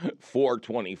astonishing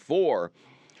 424,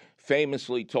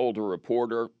 famously told a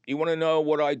reporter, "You want to know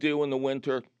what I do in the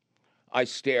winter? I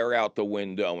stare out the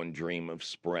window and dream of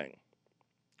spring."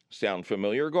 Sound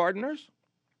familiar, gardeners?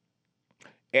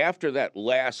 After that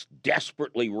last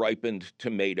desperately ripened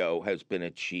tomato has been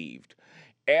achieved,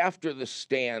 after the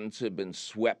stands have been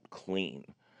swept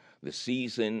clean, the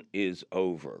season is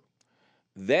over.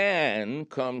 Then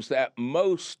comes that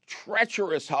most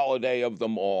treacherous holiday of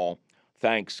them all,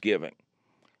 Thanksgiving.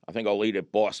 I think I'll eat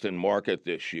at Boston Market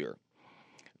this year.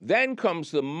 Then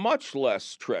comes the much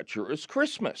less treacherous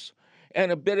Christmas and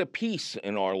a bit of peace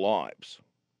in our lives.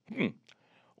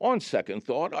 On second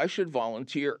thought, I should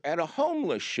volunteer at a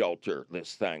homeless shelter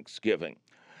this Thanksgiving.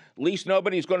 At least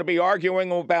nobody's going to be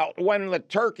arguing about when the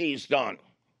turkey's done.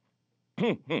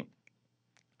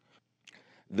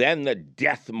 Then the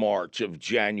death march of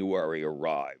January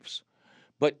arrives.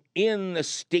 But in the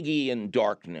Stygian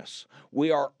darkness,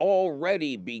 we are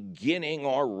already beginning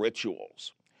our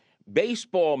rituals.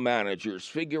 Baseball managers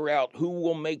figure out who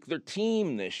will make their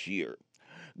team this year.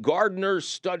 Gardeners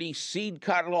study seed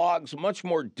catalogs much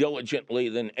more diligently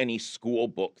than any school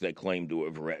book they claim to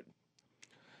have read.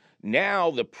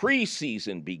 Now the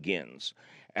preseason begins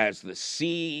as the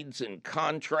seeds and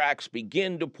contracts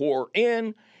begin to pour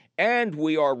in, and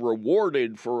we are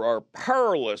rewarded for our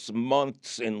perilous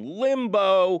months in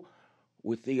limbo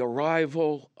with the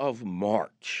arrival of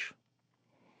March.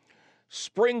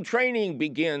 Spring training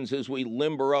begins as we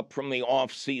limber up from the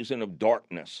off-season of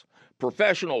darkness.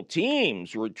 Professional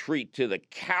teams retreat to the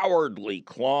cowardly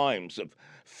climes of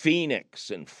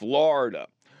Phoenix and Florida.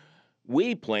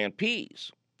 We plant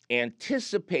peas,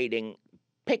 anticipating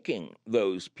picking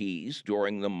those peas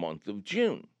during the month of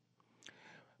June.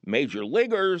 Major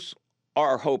leaguers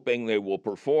are hoping they will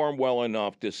perform well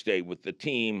enough to stay with the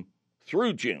team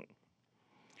through June.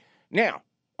 Now,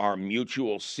 our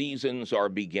mutual seasons are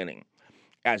beginning.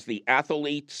 As the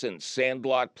athletes and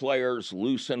sandlot players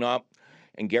loosen up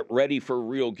and get ready for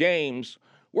real games,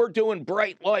 we're doing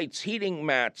bright lights, heating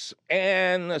mats,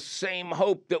 and the same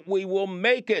hope that we will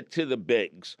make it to the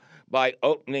bigs by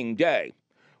opening day,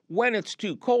 when it's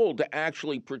too cold to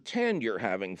actually pretend you're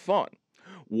having fun.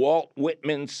 Walt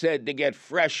Whitman said to get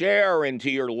fresh air into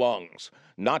your lungs,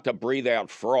 not to breathe out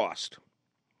frost.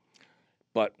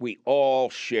 But we all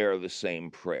share the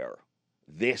same prayer.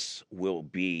 This will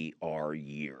be our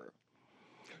year.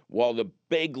 While the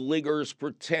big leaguers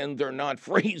pretend they're not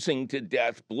freezing to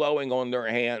death, blowing on their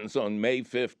hands on May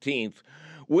 15th,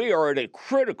 we are at a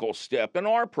critical step in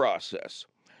our process.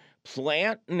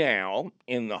 Plant now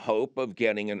in the hope of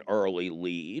getting an early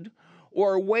lead,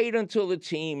 or wait until the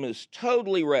team is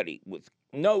totally ready with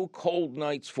no cold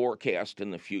nights forecast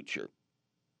in the future.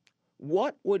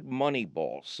 What would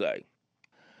Moneyball say?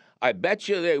 I bet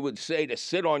you they would say to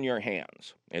sit on your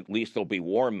hands. At least they'll be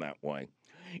warm that way.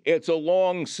 It's a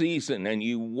long season, and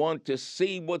you want to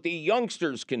see what the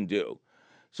youngsters can do.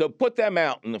 So put them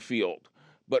out in the field,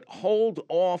 but hold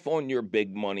off on your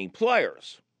big money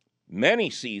players. Many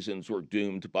seasons were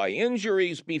doomed by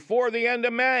injuries before the end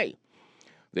of May.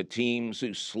 The teams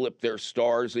who slipped their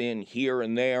stars in here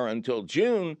and there until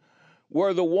June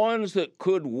were the ones that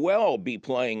could well be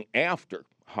playing after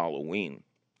Halloween.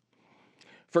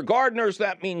 For gardeners,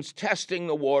 that means testing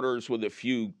the waters with a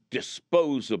few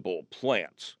disposable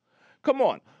plants. Come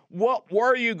on, what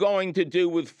were you going to do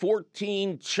with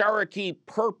 14 Cherokee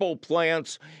purple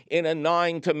plants in a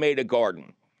 9-tomato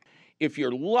garden? If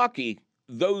you're lucky,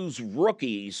 those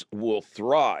rookies will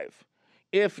thrive.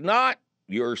 If not,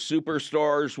 your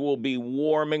superstars will be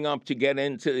warming up to get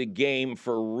into the game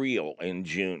for real in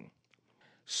June.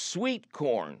 Sweet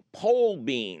corn, pole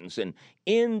beans, and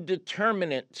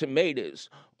indeterminate tomatoes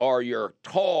are your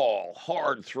tall,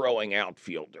 hard-throwing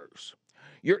outfielders.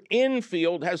 Your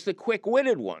infield has the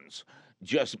quick-witted ones,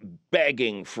 just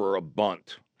begging for a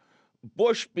bunt.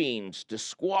 Bush beans to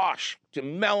squash to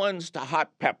melons to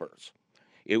hot peppers.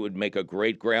 It would make a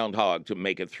great groundhog to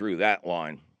make it through that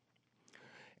line.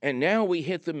 And now we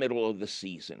hit the middle of the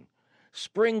season.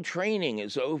 Spring training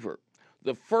is over.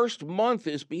 The first month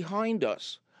is behind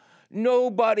us.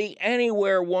 Nobody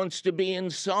anywhere wants to be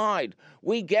inside.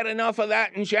 We get enough of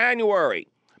that in January.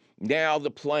 Now the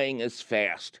playing is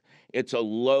fast. It's a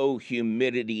low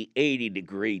humidity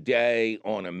 80-degree day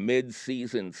on a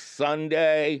mid-season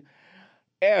Sunday.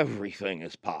 Everything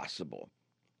is possible.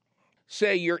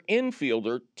 Say your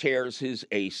infielder tears his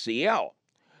ACL.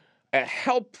 A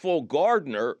helpful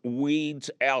gardener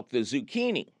weeds out the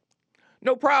zucchini.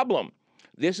 No problem.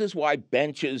 This is why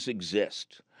benches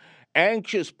exist.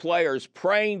 Anxious players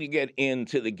praying to get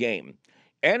into the game.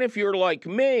 And if you're like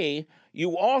me,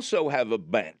 you also have a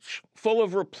bench full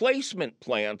of replacement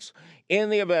plants in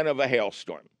the event of a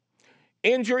hailstorm.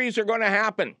 Injuries are going to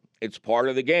happen. It's part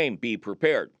of the game. Be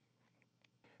prepared.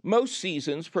 Most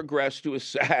seasons progress to a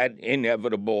sad,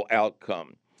 inevitable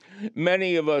outcome.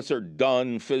 Many of us are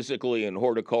done physically and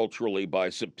horticulturally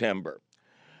by September.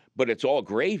 But it's all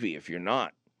gravy if you're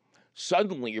not.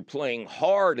 Suddenly you're playing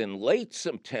hard in late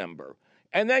September,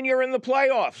 and then you're in the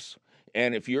playoffs.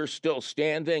 And if you're still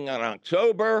standing in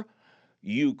October,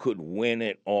 you could win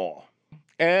it all.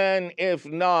 And if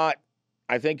not,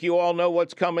 I think you all know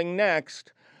what's coming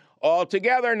next. All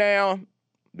together now,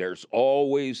 there's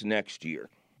always next year.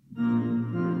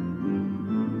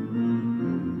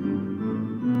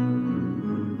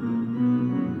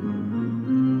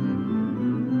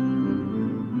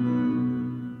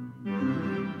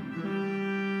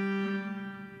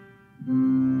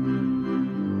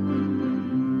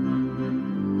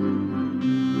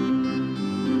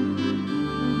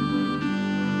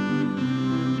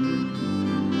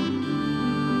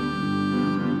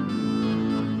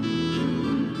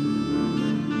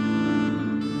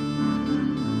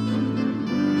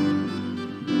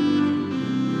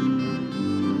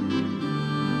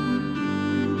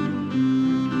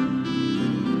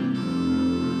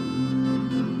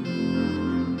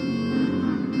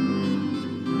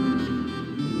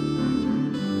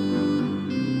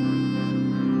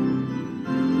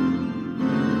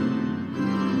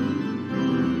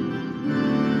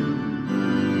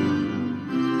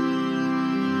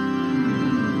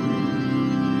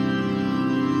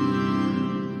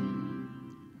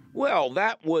 Well,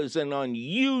 that was an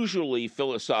unusually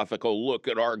philosophical look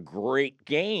at our great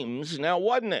games, now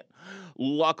wasn't it?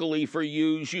 Luckily for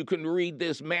you can read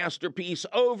this masterpiece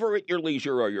over at your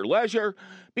leisure or your leisure,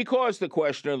 because the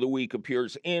question of the week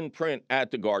appears in print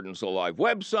at the Gardens Alive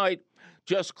website.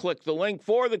 Just click the link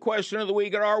for the question of the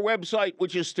week at our website,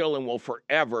 which is still and will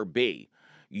forever be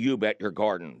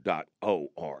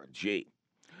youbetyourgarden.org.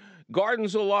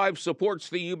 Gardens Alive supports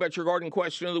the You Bet Your Garden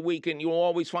question of the week, and you'll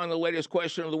always find the latest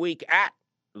question of the week at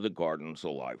the Gardens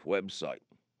Alive website.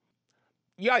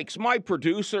 Yikes, my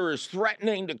producer is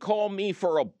threatening to call me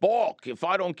for a balk if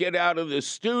I don't get out of the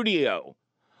studio.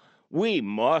 We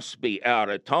must be out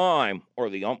of time, or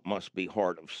the ump must be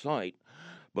hard of sight.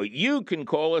 But you can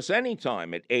call us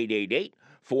anytime at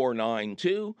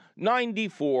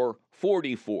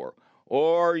 888-492-9444.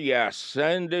 Or, yes,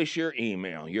 send us your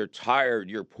email. You're tired,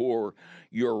 you're poor,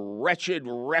 your wretched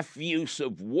refuse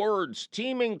of words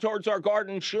teeming towards our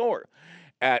garden shore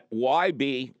at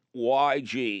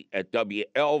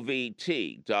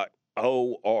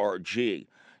YBYG@WLVT.org.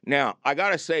 Now, I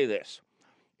got to say this.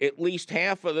 At least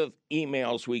half of the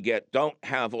emails we get don't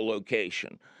have a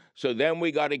location. So then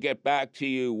we got to get back to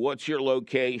you. What's your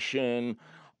location?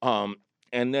 And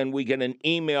then we get an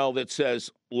email that says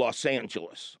Los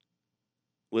Angeles,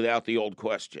 without the old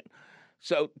question.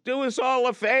 So do us all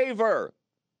a favor.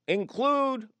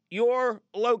 Include your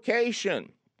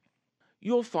location.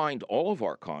 You'll find all of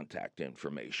our contact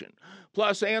information,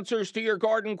 plus answers to your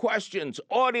garden questions,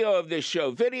 audio of this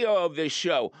show, video of this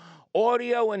show,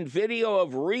 audio and video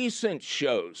of recent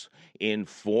shows,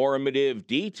 informative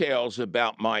details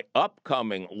about my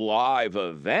upcoming live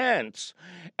events,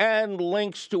 and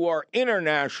links to our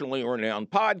internationally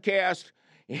renowned podcast.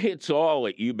 It's all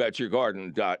at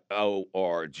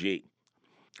youbetyourgarden.org.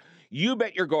 You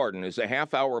Bet Your Garden is a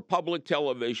half-hour public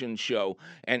television show,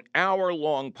 an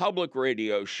hour-long public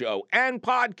radio show, and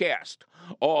podcast,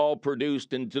 all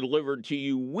produced and delivered to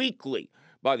you weekly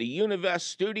by the Univest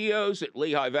Studios at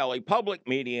Lehigh Valley Public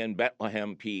Media in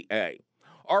Bethlehem, PA.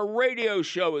 Our radio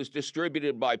show is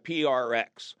distributed by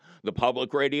PRX, the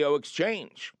Public Radio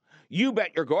Exchange. You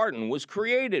Bet Your Garden was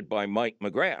created by Mike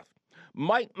McGrath.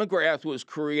 Mike McGrath was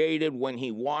created when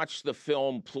he watched the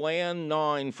film Plan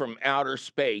 9 from Outer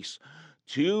Space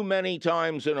too many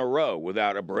times in a row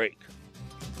without a break.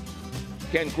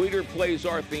 Ken Queter plays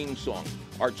our theme song.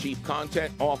 Our Chief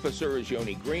Content Officer is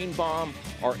Yoni Greenbaum.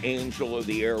 Our Angel of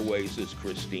the Airways is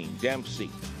Christine Dempsey.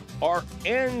 Our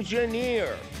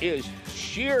engineer is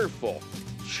cheerful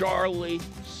Charlie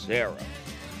Sarah.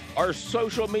 Our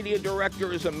social media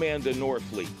director is Amanda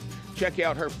Norfleet. Check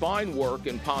out her fine work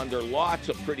and ponder lots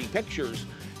of pretty pictures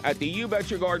At the You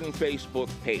Bet Your Garden Facebook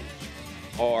page,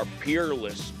 our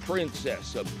peerless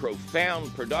princess of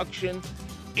profound production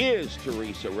is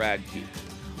Teresa Radke.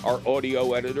 Our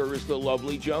audio editor is the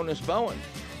lovely Jonas Bowen.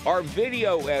 Our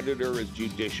video editor is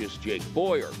judicious Jake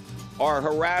Boyer. Our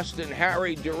harassed and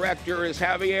harried director is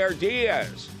Javier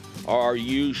Diaz. Our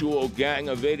usual gang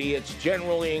of idiots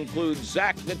generally include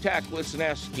Zach the Tactless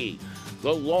Nesky,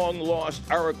 the long-lost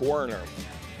Eric Werner,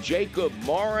 Jacob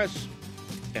Morris,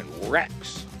 and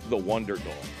Rex the Wonder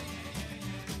Dog.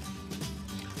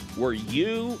 Were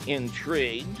you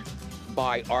intrigued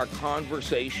by our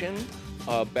conversation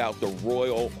about the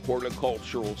Royal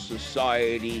Horticultural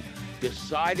Society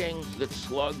deciding that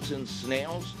slugs and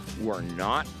snails were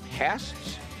not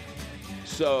pests?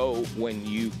 So when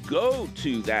you go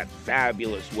to that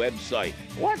fabulous website,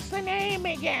 what's the name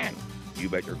again?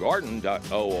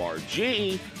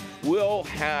 youbetyourgarden.org, we'll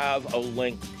have a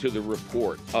link to the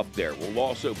report up there. We'll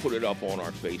also put it up on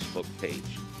our Facebook page.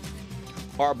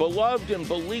 Our beloved and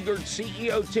beleaguered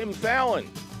CEO Tim Fallon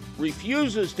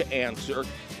refuses to answer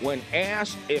when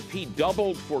asked if he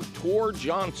doubled for Tor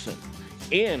Johnson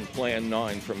in Plan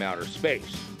 9 from Outer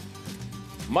Space.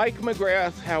 Mike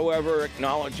McGrath, however,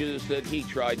 acknowledges that he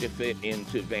tried to fit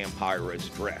into Vampira's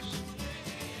dress.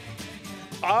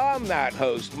 I'm that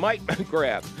host, Mike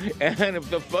McGrath, and if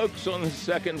the folks on the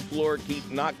second floor keep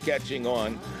not catching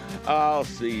on, I'll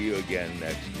see you again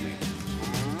next week.